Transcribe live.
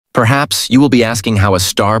Perhaps you will be asking how a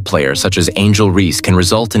star player such as Angel Reese can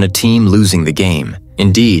result in a team losing the game.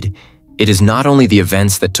 Indeed, it is not only the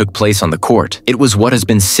events that took place on the court, it was what has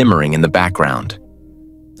been simmering in the background.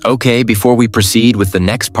 Okay, before we proceed with the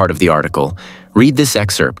next part of the article, read this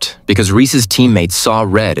excerpt, because Reese's teammates saw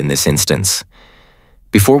red in this instance.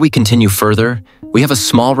 Before we continue further, we have a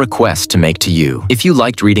small request to make to you. If you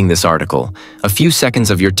liked reading this article, a few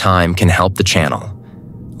seconds of your time can help the channel.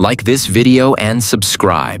 Like this video and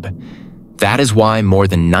subscribe. That is why more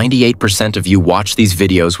than 98% of you watch these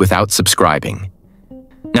videos without subscribing.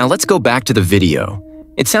 Now let's go back to the video.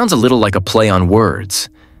 It sounds a little like a play on words,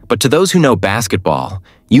 but to those who know basketball,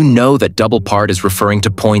 you know that double part is referring to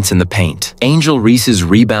points in the paint. Angel Reese's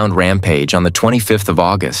rebound rampage on the 25th of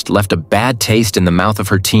August left a bad taste in the mouth of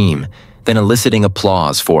her team, then eliciting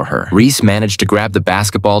applause for her. Reese managed to grab the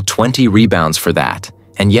basketball 20 rebounds for that,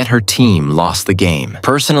 and yet her team lost the game.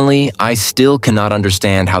 Personally, I still cannot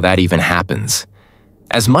understand how that even happens.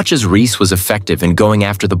 As much as Reese was effective in going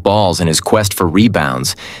after the balls in his quest for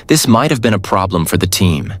rebounds, this might have been a problem for the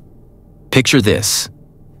team. Picture this.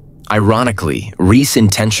 Ironically, Reese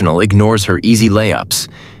intentional ignores her easy layups,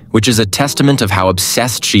 which is a testament of how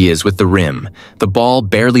obsessed she is with the rim. The ball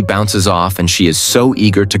barely bounces off and she is so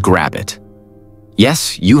eager to grab it.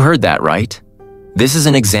 Yes, you heard that right. This is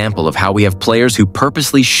an example of how we have players who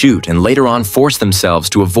purposely shoot and later on force themselves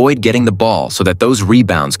to avoid getting the ball so that those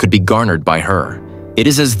rebounds could be garnered by her. It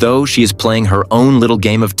is as though she is playing her own little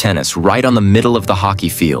game of tennis right on the middle of the hockey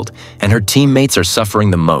field, and her teammates are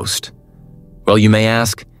suffering the most. Well, you may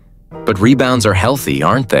ask, but rebounds are healthy,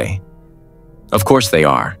 aren't they? Of course they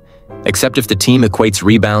are, except if the team equates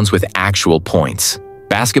rebounds with actual points.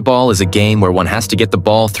 Basketball is a game where one has to get the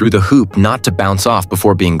ball through the hoop, not to bounce off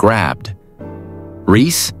before being grabbed.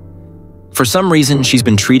 Reese? For some reason, she's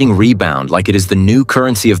been treating rebound like it is the new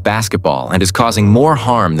currency of basketball and is causing more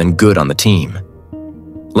harm than good on the team.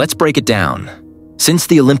 Let's break it down. Since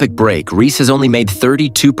the Olympic break, Reese has only made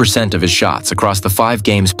 32% of his shots across the 5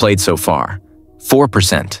 games played so far.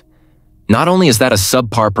 4%. Not only is that a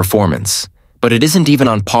subpar performance, but it isn't even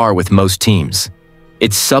on par with most teams.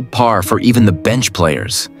 It's subpar for even the bench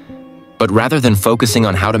players. But rather than focusing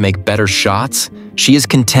on how to make better shots, she is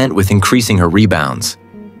content with increasing her rebounds.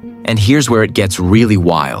 And here's where it gets really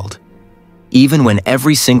wild. Even when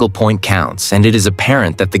every single point counts and it is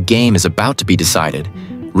apparent that the game is about to be decided,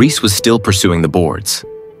 Reese was still pursuing the boards.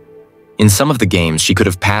 In some of the games, she could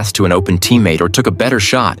have passed to an open teammate or took a better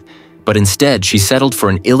shot, but instead she settled for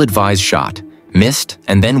an ill-advised shot, missed,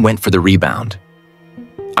 and then went for the rebound.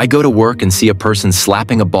 I go to work and see a person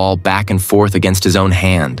slapping a ball back and forth against his own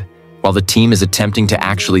hand, while the team is attempting to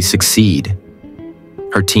actually succeed.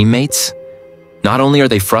 Her teammates? Not only are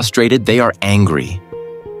they frustrated, they are angry.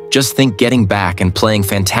 Just think getting back and playing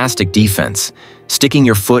fantastic defense, sticking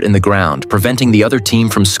your foot in the ground, preventing the other team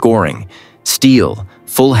from scoring, steal,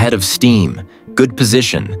 full head of steam, good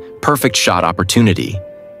position, perfect shot opportunity,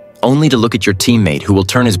 only to look at your teammate who will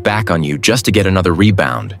turn his back on you just to get another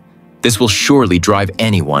rebound. This will surely drive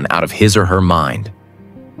anyone out of his or her mind.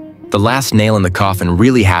 The last nail in the coffin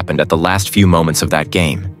really happened at the last few moments of that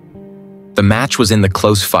game. The match was in the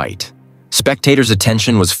close fight. Spectators'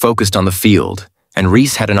 attention was focused on the field, and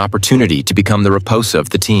Reese had an opportunity to become the Raposa of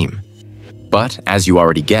the team. But, as you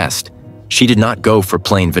already guessed, she did not go for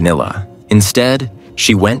plain vanilla. Instead,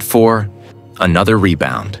 she went for another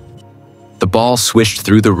rebound. The ball swished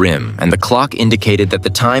through the rim, and the clock indicated that the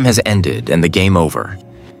time has ended and the game over.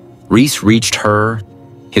 Reese reached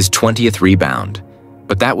his 20th rebound,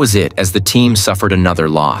 but that was it as the team suffered another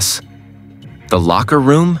loss. The locker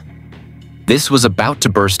room? This was about to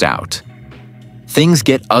burst out. Things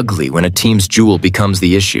get ugly when a team's jewel becomes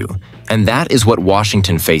the issue, and that is what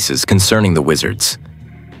Washington faces concerning the Wizards.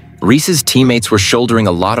 Reese's teammates were shouldering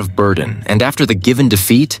a lot of burden, and after the given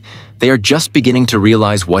defeat, they are just beginning to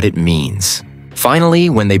realize what it means. Finally,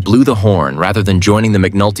 when they blew the horn rather than joining the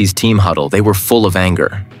McNulty's team huddle, they were full of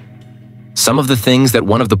anger. Some of the things that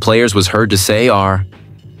one of the players was heard to say are,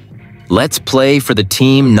 "Let's play for the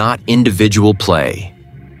team, not individual play."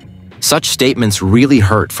 Such statements really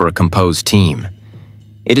hurt for a composed team.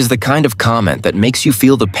 It is the kind of comment that makes you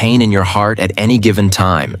feel the pain in your heart at any given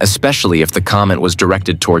time, especially if the comment was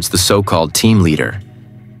directed towards the so-called team leader.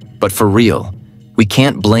 But for real, we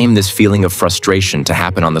can't blame this feeling of frustration to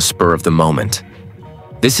happen on the spur of the moment.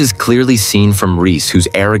 This is clearly seen from Reese, whose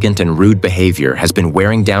arrogant and rude behavior has been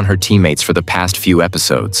wearing down her teammates for the past few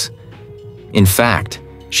episodes. In fact,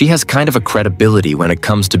 she has kind of a credibility when it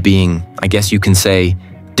comes to being, I guess you can say,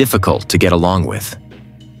 difficult to get along with.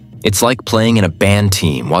 It's like playing in a band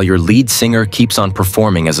team while your lead singer keeps on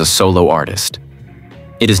performing as a solo artist.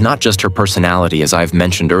 It is not just her personality, as I've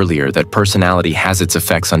mentioned earlier, that personality has its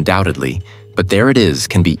effects undoubtedly, but there it is,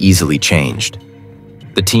 can be easily changed.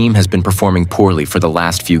 The team has been performing poorly for the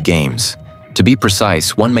last few games. To be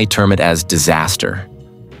precise, one may term it as disaster.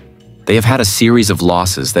 They have had a series of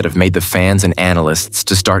losses that have made the fans and analysts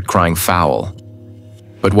to start crying foul.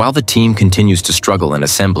 But while the team continues to struggle in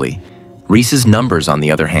assembly, Reese's numbers, on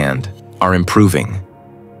the other hand, are improving.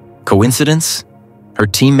 Coincidence? Her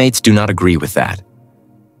teammates do not agree with that.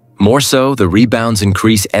 More so, the rebounds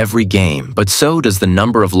increase every game, but so does the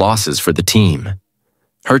number of losses for the team.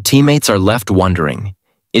 Her teammates are left wondering,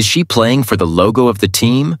 is she playing for the logo of the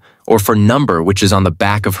team or for number which is on the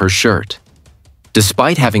back of her shirt?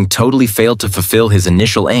 Despite having totally failed to fulfill his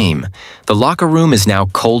initial aim, the locker room is now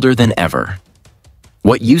colder than ever.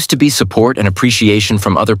 What used to be support and appreciation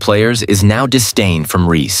from other players is now disdain from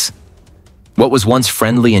Reese. What was once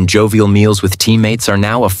friendly and jovial meals with teammates are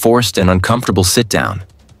now a forced and uncomfortable sit-down.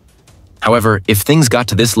 However, if things got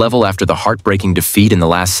to this level after the heartbreaking defeat in the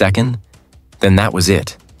last second, then that was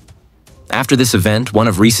it. After this event, one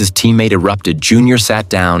of Reese's teammates erupted. Junior sat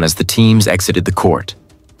down as the teams exited the court.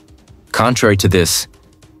 Contrary to this,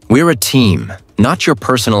 "We're a team, not your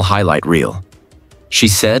personal highlight reel," she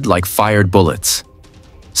said like fired bullets.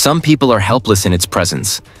 Some people are helpless in its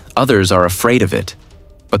presence, others are afraid of it.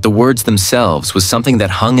 But the words themselves was something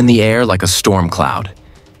that hung in the air like a storm cloud.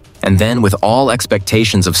 And then, with all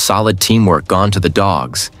expectations of solid teamwork gone to the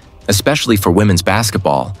dogs, especially for women's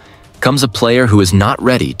basketball, comes a player who is not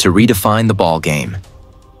ready to redefine the ball game.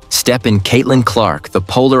 Step in Caitlin Clark, the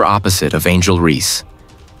polar opposite of Angel Reese.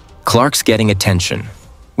 Clark's getting attention,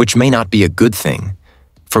 which may not be a good thing,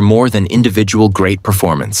 for more than individual great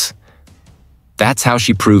performance. That's how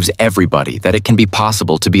she proves everybody that it can be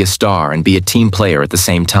possible to be a star and be a team player at the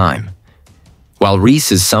same time. While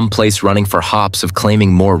Reese is someplace running for hops of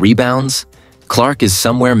claiming more rebounds, Clark is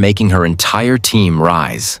somewhere making her entire team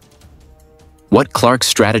rise. What Clark's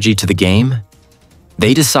strategy to the game?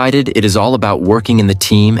 They decided it is all about working in the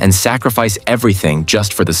team and sacrifice everything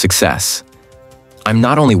just for the success. I'm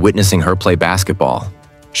not only witnessing her play basketball.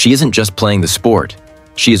 She isn't just playing the sport.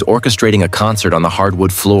 She is orchestrating a concert on the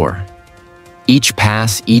hardwood floor. Each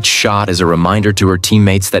pass, each shot is a reminder to her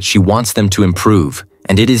teammates that she wants them to improve,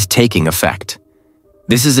 and it is taking effect.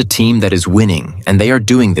 This is a team that is winning, and they are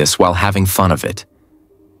doing this while having fun of it.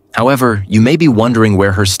 However, you may be wondering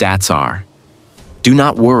where her stats are. Do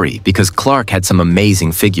not worry, because Clark had some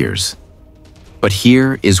amazing figures. But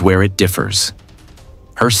here is where it differs.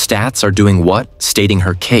 Her stats are doing what? Stating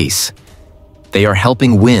her case. They are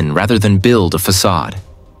helping win rather than build a facade.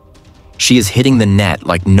 She is hitting the net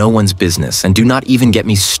like no one's business, and do not even get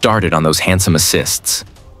me started on those handsome assists.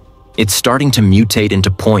 It's starting to mutate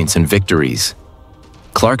into points and victories.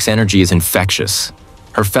 Clark's energy is infectious.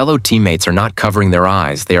 Her fellow teammates are not covering their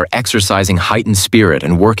eyes, they are exercising heightened spirit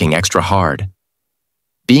and working extra hard.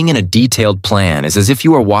 Being in a detailed plan is as if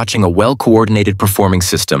you are watching a well-coordinated performing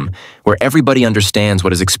system where everybody understands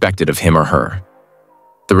what is expected of him or her.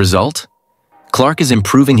 The result? Clark is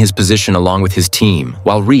improving his position along with his team,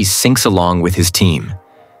 while Reese sinks along with his team.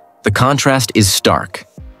 The contrast is stark.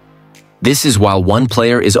 This is while one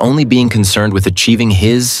player is only being concerned with achieving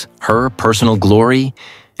his, her personal glory,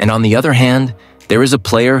 and on the other hand, there is a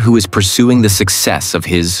player who is pursuing the success of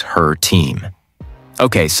his, her team.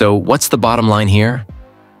 Okay, so what's the bottom line here?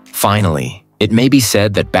 Finally, it may be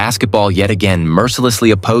said that basketball yet again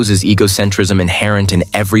mercilessly opposes egocentrism inherent in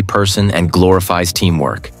every person and glorifies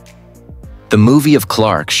teamwork. The movie of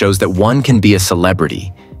Clark shows that one can be a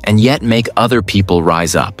celebrity and yet make other people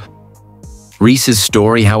rise up. Reese's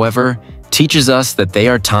story, however, teaches us that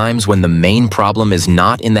there are times when the main problem is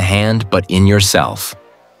not in the hand but in yourself.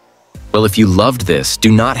 Well, if you loved this,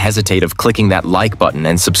 do not hesitate of clicking that like button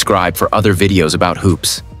and subscribe for other videos about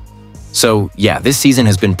hoops. So yeah, this season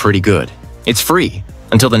has been pretty good. It's free.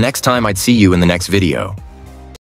 Until the next time, I'd see you in the next video.